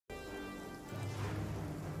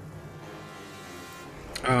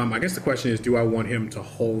I guess the question is, do I want him to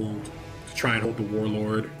try and hold the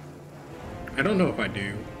Warlord? I don't know if I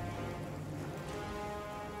do.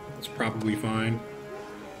 It's probably fine.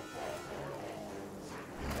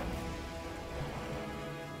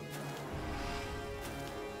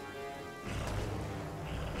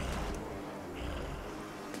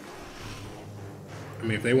 I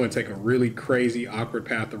mean, if they want to take a really crazy, awkward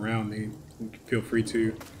path around, they feel free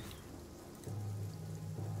to.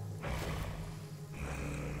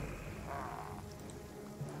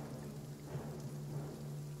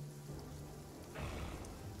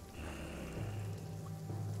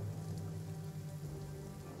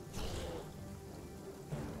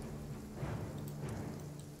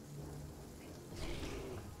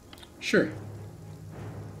 Sure.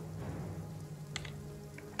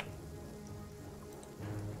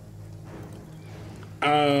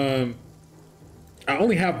 I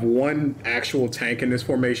only have one actual tank in this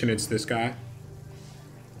formation. It's this guy.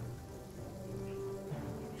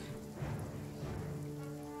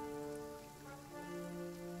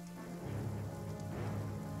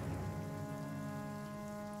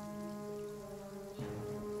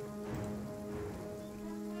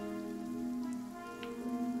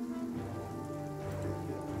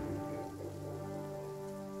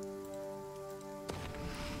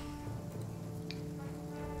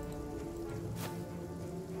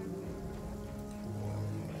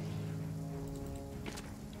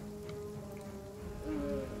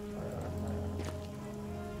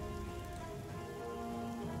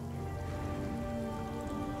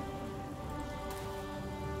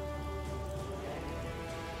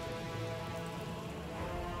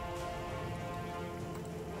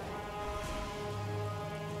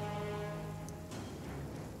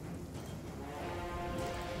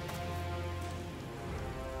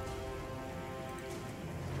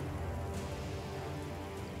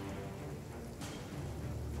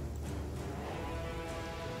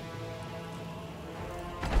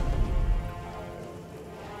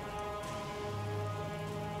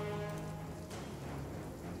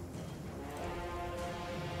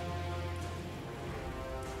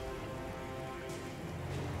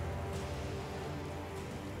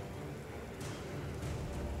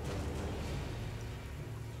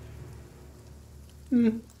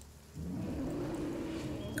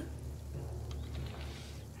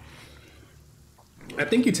 I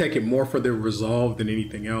think you take it more for the resolve than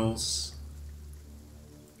anything else.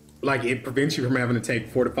 Like, it prevents you from having to take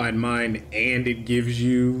Fortified Mind, and it gives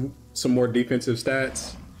you some more defensive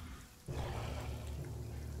stats.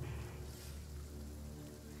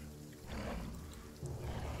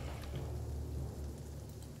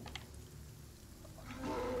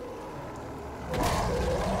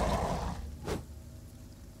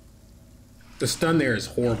 The stun there is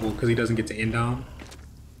horrible because he doesn't get to end on.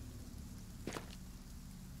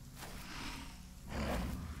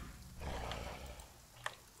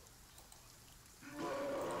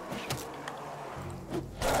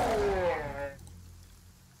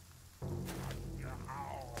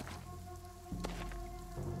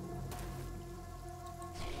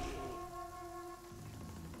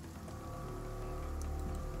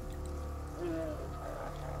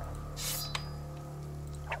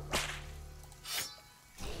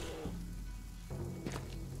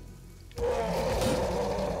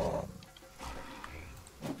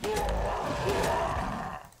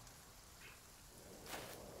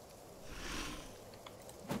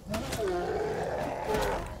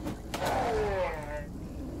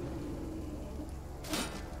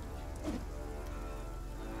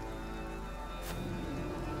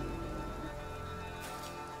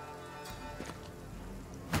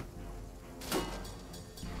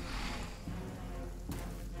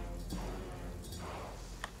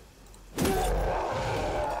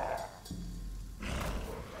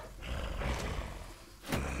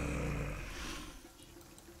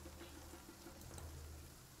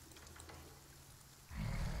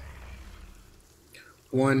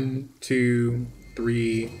 One, two,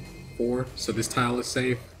 three, four. So this tile is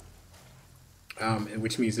safe. And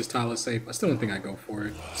which means this tile is safe. I still don't think I go for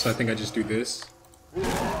it. So I think I just do this.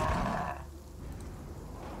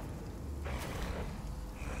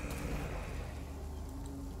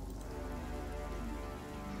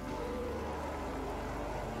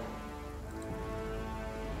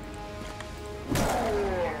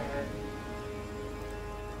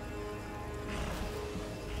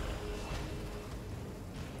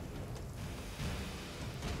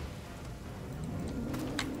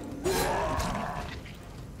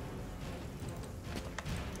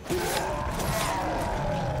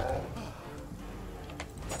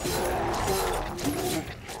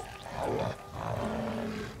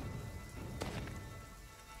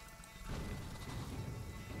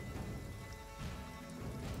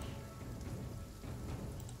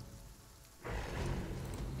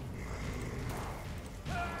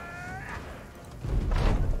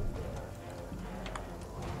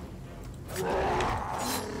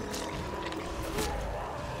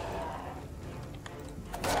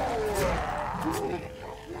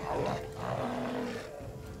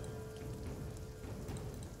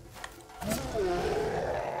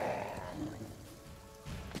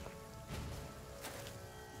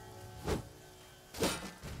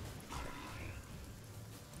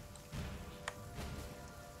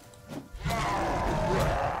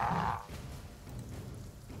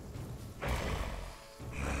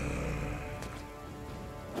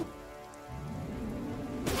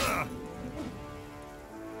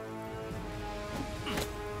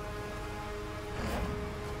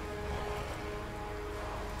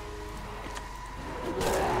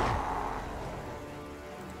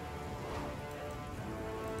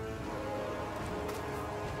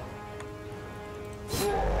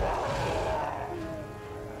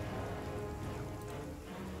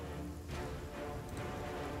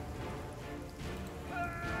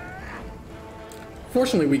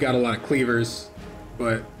 Fortunately, we got a lot of cleavers,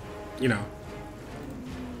 but, you know.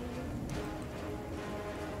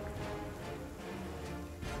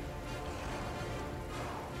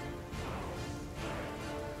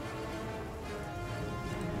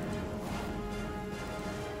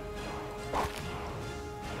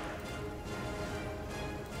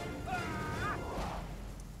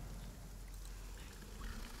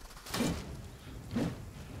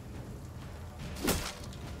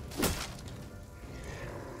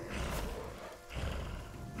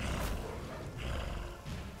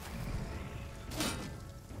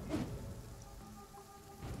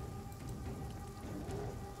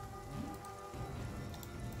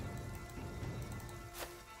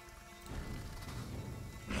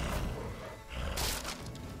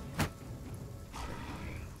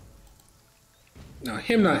 Now,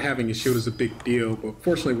 him not having a shield is a big deal, but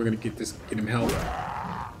fortunately we're gonna get him help.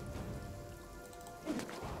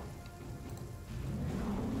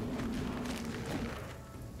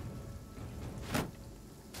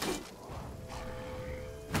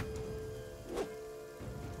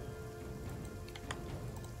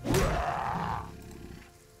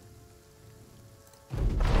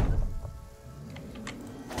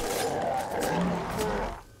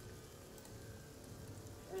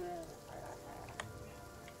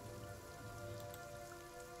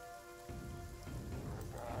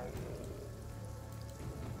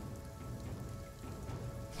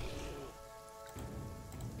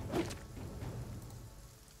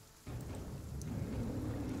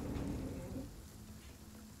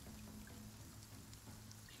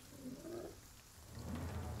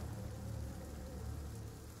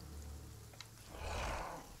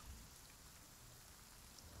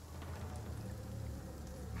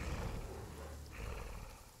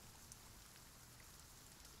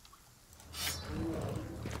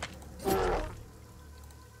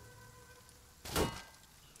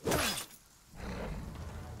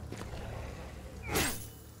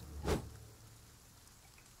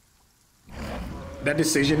 That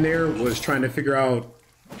decision there was trying to figure out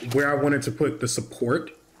where I wanted to put the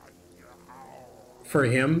support for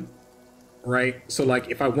him, right? So like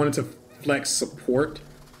if I wanted to flex support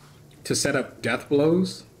to set up death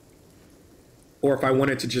blows, or if I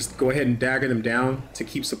wanted to just go ahead and dagger them down to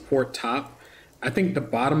keep support top. I think the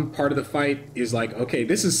bottom part of the fight is like, okay,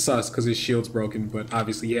 this is sus because his shield's broken, but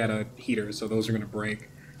obviously he had a heater, so those are going to break.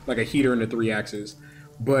 Like a heater and the 3 axes.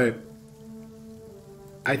 But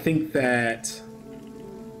I think that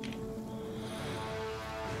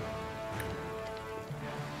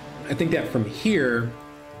from here,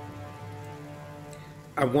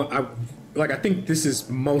 I think this is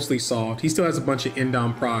mostly solved. He still has a bunch of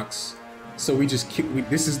Endom procs, so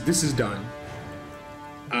this is done.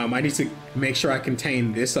 I need to make sure I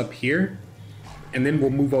contain this up here, and then we'll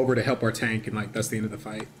move over to help our tank, and like that's the end of the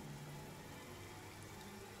fight.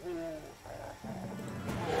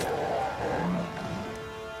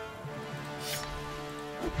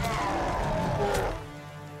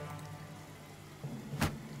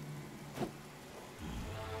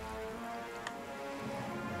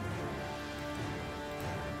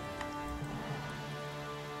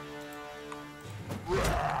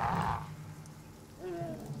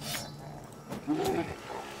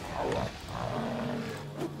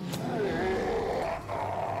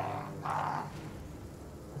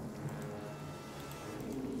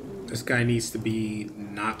 This guy needs to be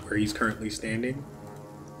not where he's currently standing.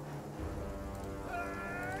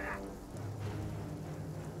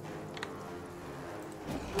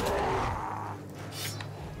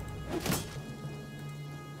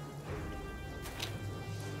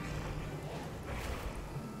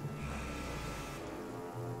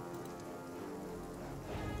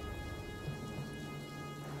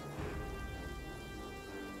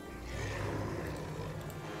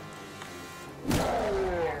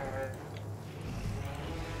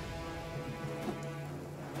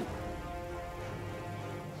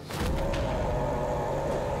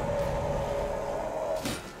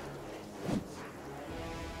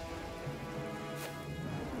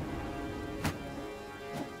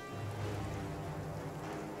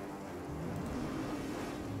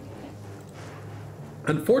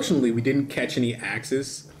 Unfortunately, we didn't catch any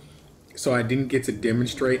axes, so I didn't get to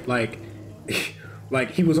demonstrate, like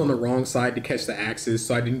he was on the wrong side to catch the axes,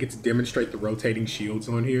 so I didn't get to demonstrate the rotating shields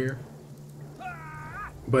on here.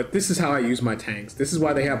 But this is how I use my tanks. This is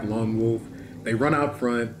why they have Lone Wolf. They run out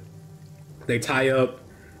front, they tie up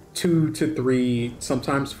 2 to 3,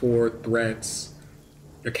 sometimes 4 threats.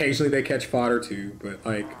 Occasionally they catch fodder too, but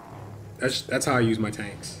like, that's how I use my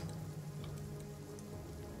tanks.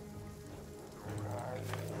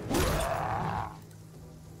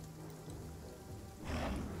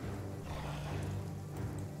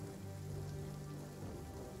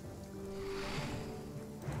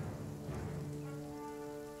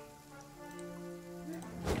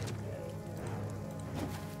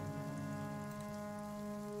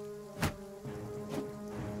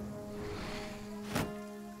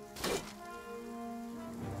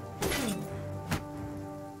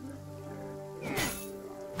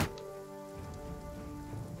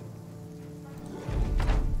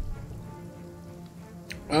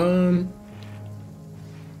 Um,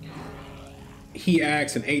 he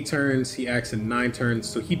acts in 8 turns. He acts in 9 turns,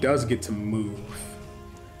 so he does get to move.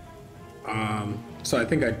 So I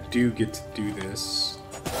think I do get to do this.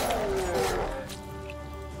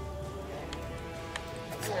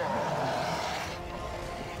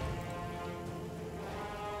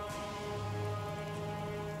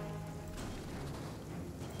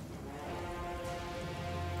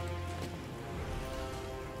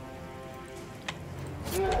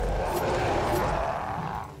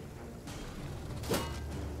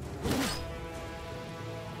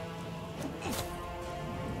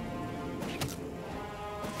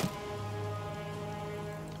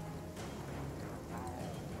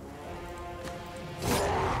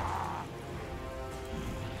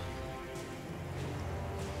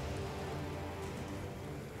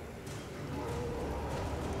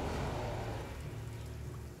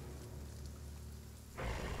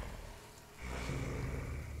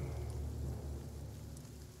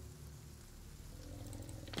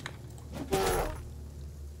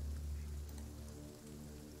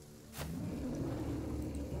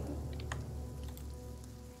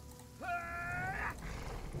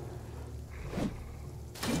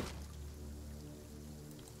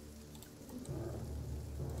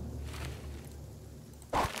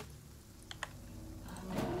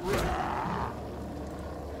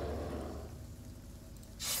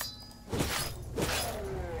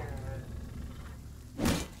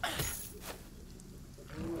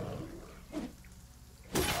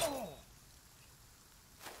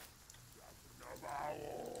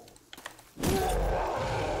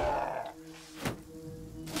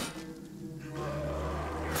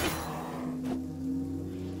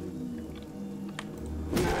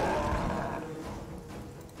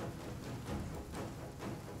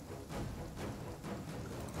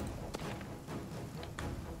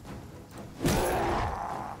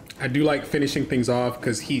 I do like finishing things off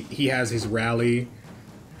because he has his rally,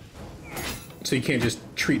 so you can't just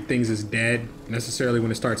treat things as dead necessarily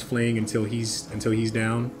when it starts fleeing until he's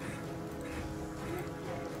down.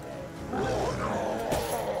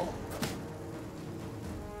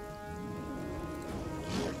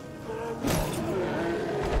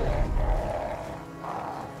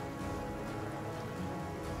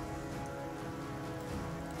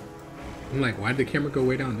 I'm like, why did the camera go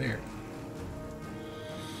way down there?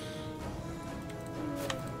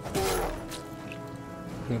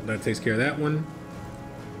 Well, that takes care of that one.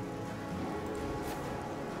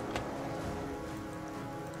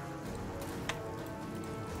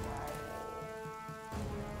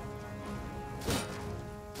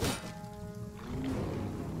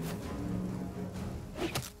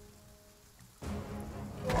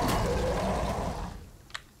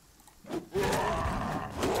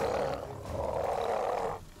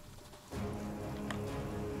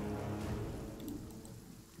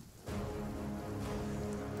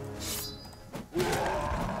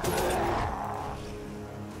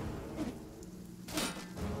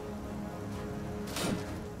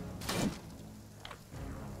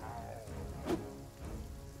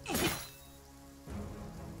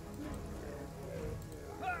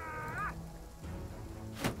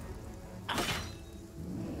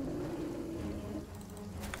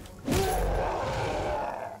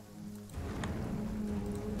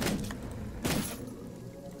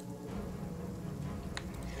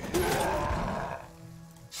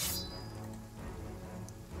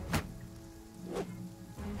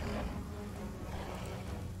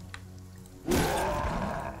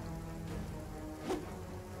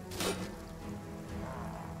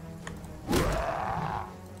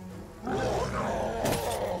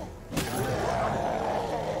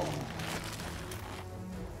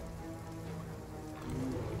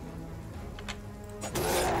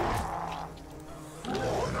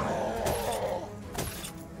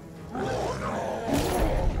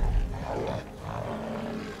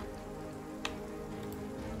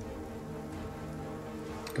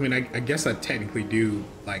 I mean, I guess I technically do,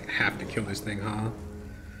 like, have to kill this thing, huh?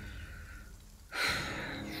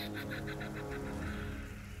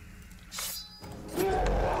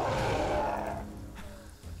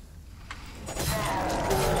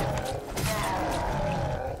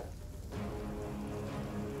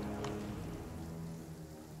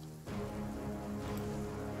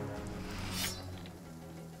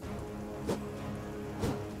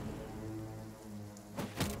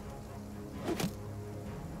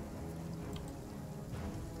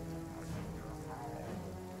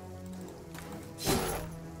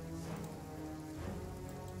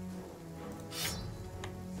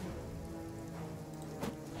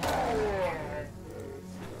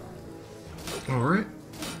 All right.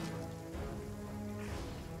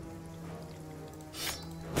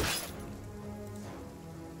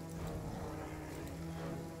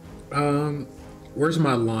 where's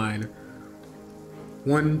my line?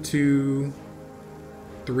 1, 2,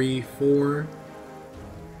 3, 4.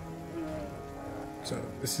 So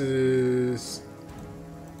this is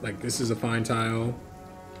like, this is a fine tile.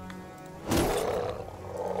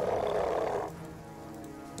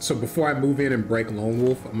 So before I move in and break Lone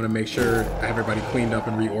Wolf, I'm gonna make sure I have everybody cleaned up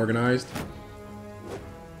and reorganized.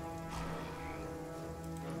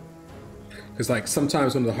 Because like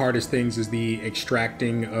sometimes one of the hardest things is the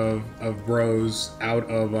extracting of bros out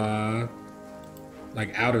of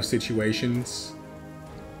like out of situations.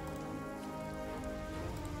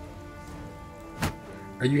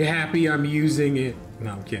 Are you happy I'm using it?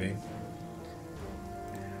 No, I'm kidding.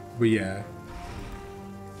 But yeah.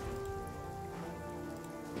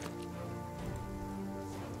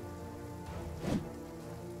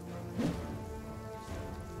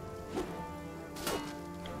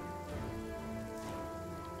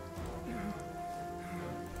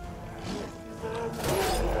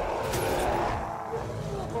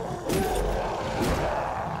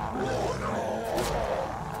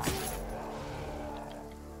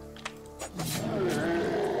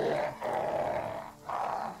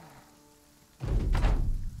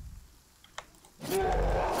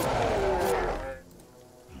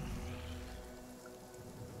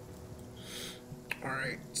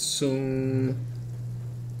 So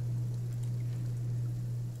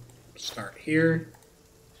start here.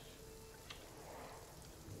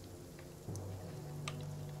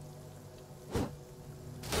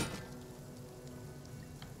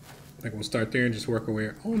 Like we'll start there and just work our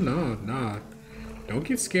way. Oh no, nah. Don't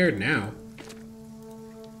get scared now.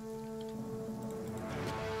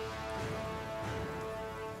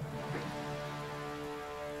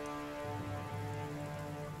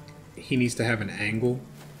 He needs to have an angle.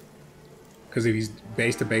 Because if he's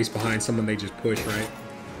base to base behind someone, they just push, right?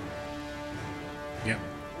 Yep.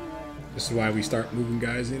 This is why we start moving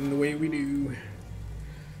guys in the way we do.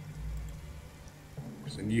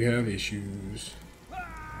 So then you have issues.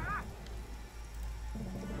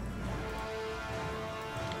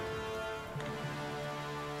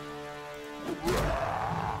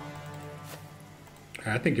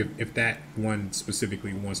 I think if that one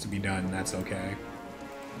specifically wants to be done, that's okay.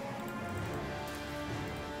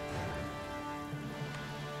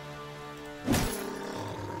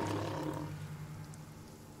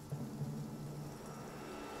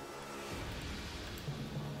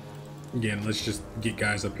 Again, let's just get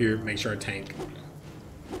guys up here, make sure I tank.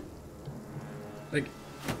 Like,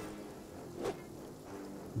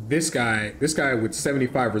 this guy with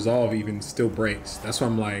 75 resolve even still breaks. That's why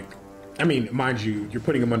I'm like, I mean, mind you, you're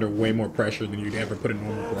putting him under way more pressure than you'd ever put a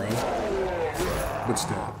normal bro. But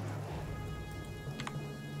still.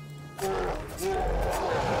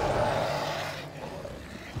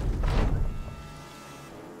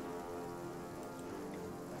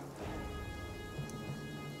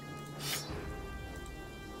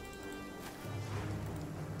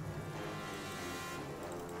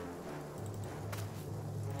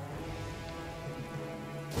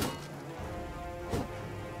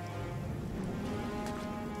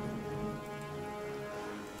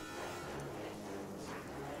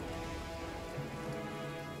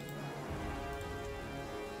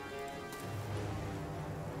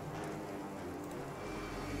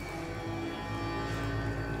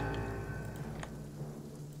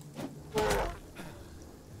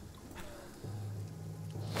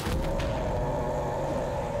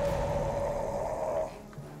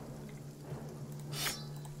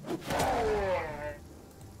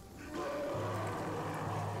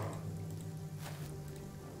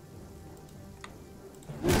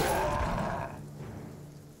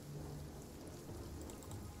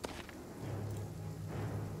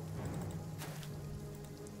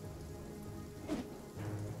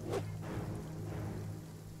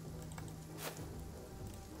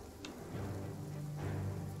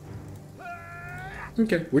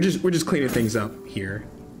 Okay, we're just cleaning things up here.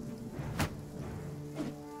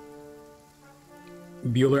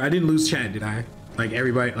 Bueller, I didn't lose chat, did I? Like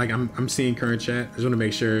everybody, like I'm seeing current chat. I just want to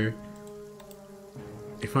make sure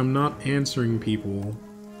if I'm not answering people,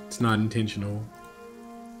 it's not intentional.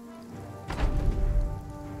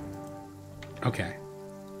 Okay.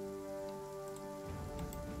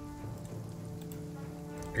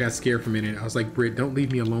 I got scared for a minute. I was like, Britt, don't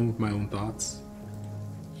leave me alone with my own thoughts.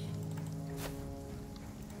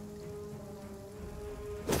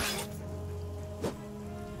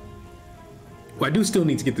 Well, I do still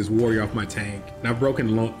need to get this warrior off my tank. And I've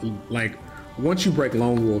broken, like, once you break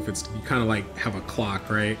Lone Wolf, it's, you kind of like have a clock,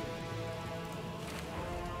 right?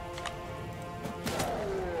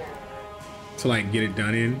 To like get it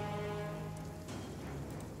done in.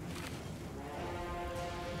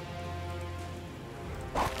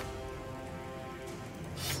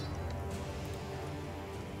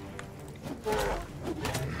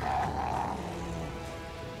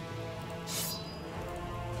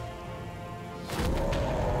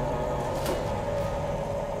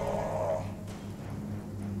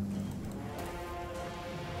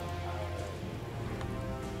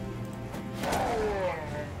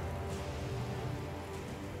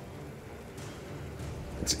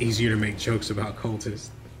 It's easier to make jokes about cultists.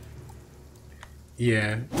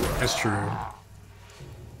 Yeah, that's true.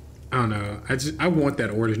 I don't know. I want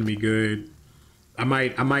that origin to be good. I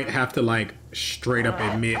might have to like straight up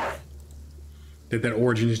admit that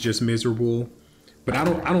origin is just miserable. But I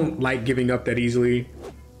don't like giving up that easily.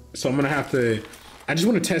 So I'm gonna have to. I just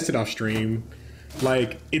want to test it off stream.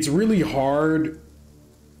 Like it's really hard.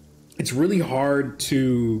 It's really hard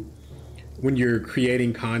to when you're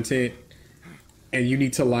creating content and you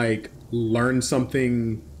need to like learn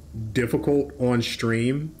something difficult on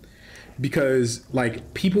stream, because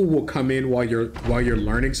like people will come in while you're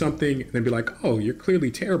learning something and then be like, oh, you're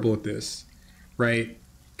clearly terrible at this, right?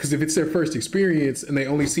 Because if it's their first experience and they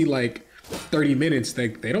only see like 30 minutes, they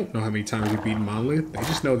don't know how many times you've beaten Monolith. They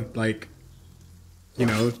just know that, like, you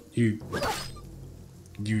know,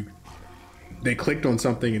 they clicked on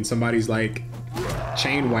something and somebody's like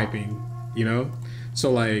chain wiping, you know?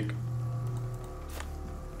 So like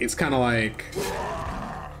it's kind of like,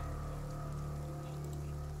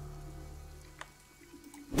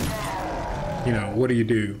 you know, what do you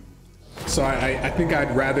do? So I think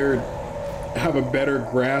I'd rather have a better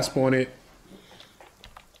grasp on it.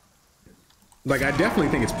 Like, I definitely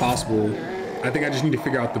think it's possible. I think I just need to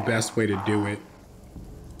figure out the best way to do it.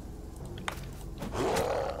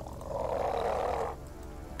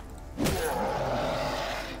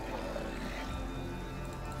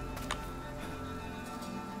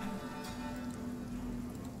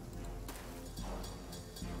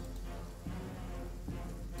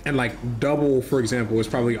 And like Double, for example, has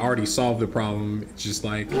probably already solved the problem. It's just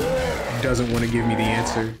like doesn't want to give me the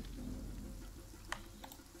answer.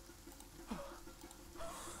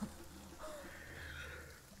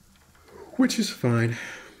 Which is fine.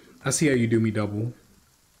 I see how you do me, Double.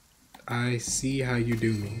 I see how you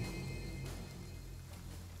do me.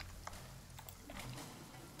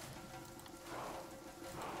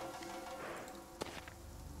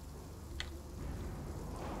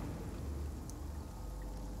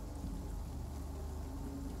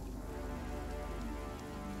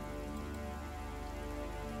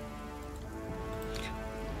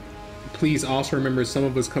 Please also remember, some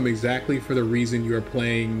of us come exactly for the reason you are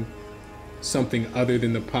playing something other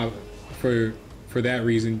than the pop. For that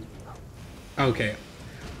reason. Okay,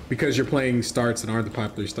 because you're playing starts that aren't the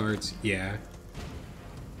popular starts. Yeah,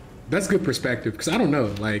 that's good perspective, because I don't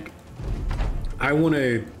know, like I want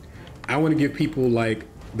to give people like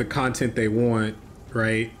the content they want,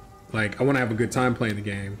 right? Like I want to have a good time playing the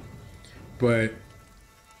game, but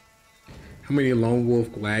how many Lone Wolf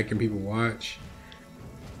lag can people watch?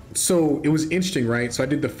 So it was interesting, right? So I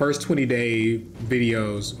did the first 20-day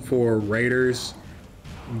videos for Raiders,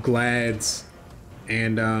 Glads,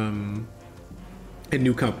 and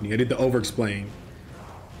New Company. I did the over-explain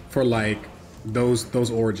for like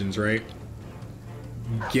those origins, right?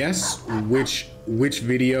 Guess which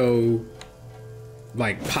video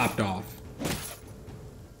like popped off?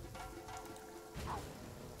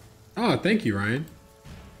 Oh, thank you, Ryan.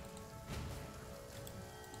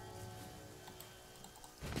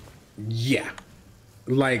 Yeah,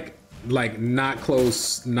 like not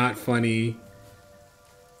close, not funny.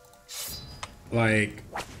 Like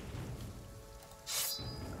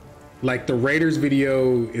the Raiders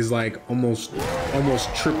video is like almost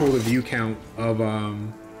triple the view count of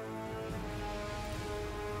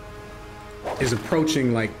is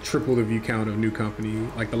approaching like triple the view count of New Company,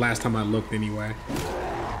 like the last time I looked anyway.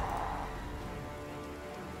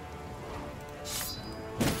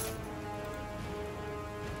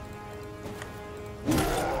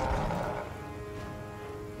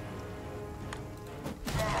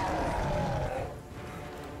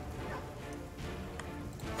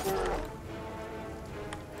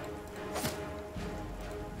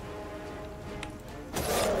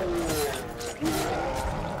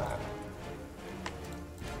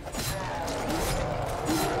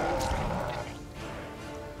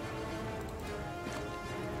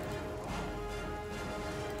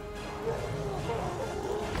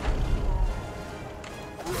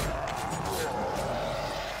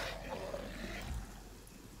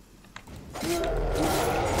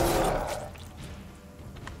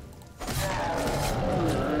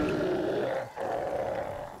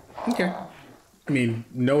 Okay. I mean,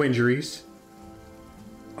 no injuries.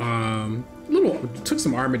 Took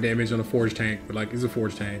some armor damage on a forge tank, but like it's a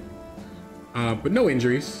forge tank. But no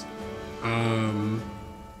injuries.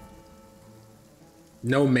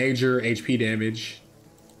 No major HP damage.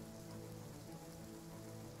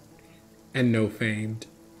 And no famed.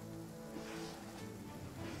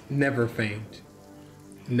 Never famed.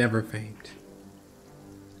 Never famed.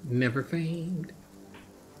 Never famed.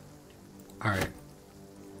 All right.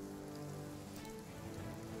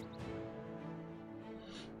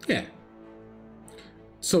 Yeah.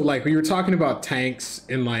 So like we were talking about tanks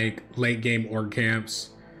in like late game org camps.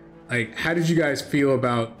 Like, how did you guys feel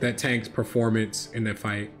about that tank's performance in that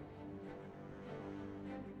fight?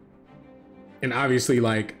 And obviously,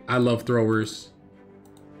 like, I love throwers.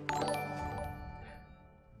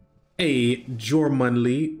 Hey,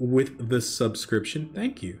 Jormunley with the subscription.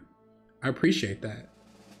 Thank you. I appreciate that.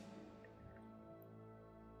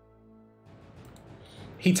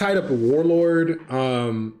 He tied up a warlord.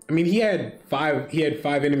 I mean, he had five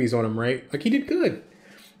enemies on him, right? Like, he did good.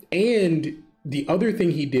 And the other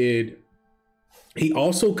thing he did, he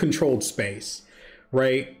also controlled space,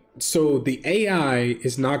 right? So the AI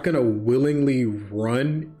is not going to willingly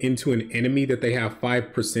run into an enemy that they have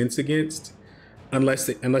 5% against unless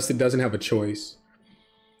it doesn't have a choice,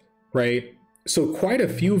 right? So quite a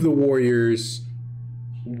few of the warriors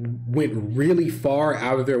went really far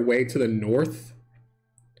out of their way to the north.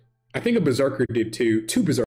 I think a berserker did too. Two berserkers.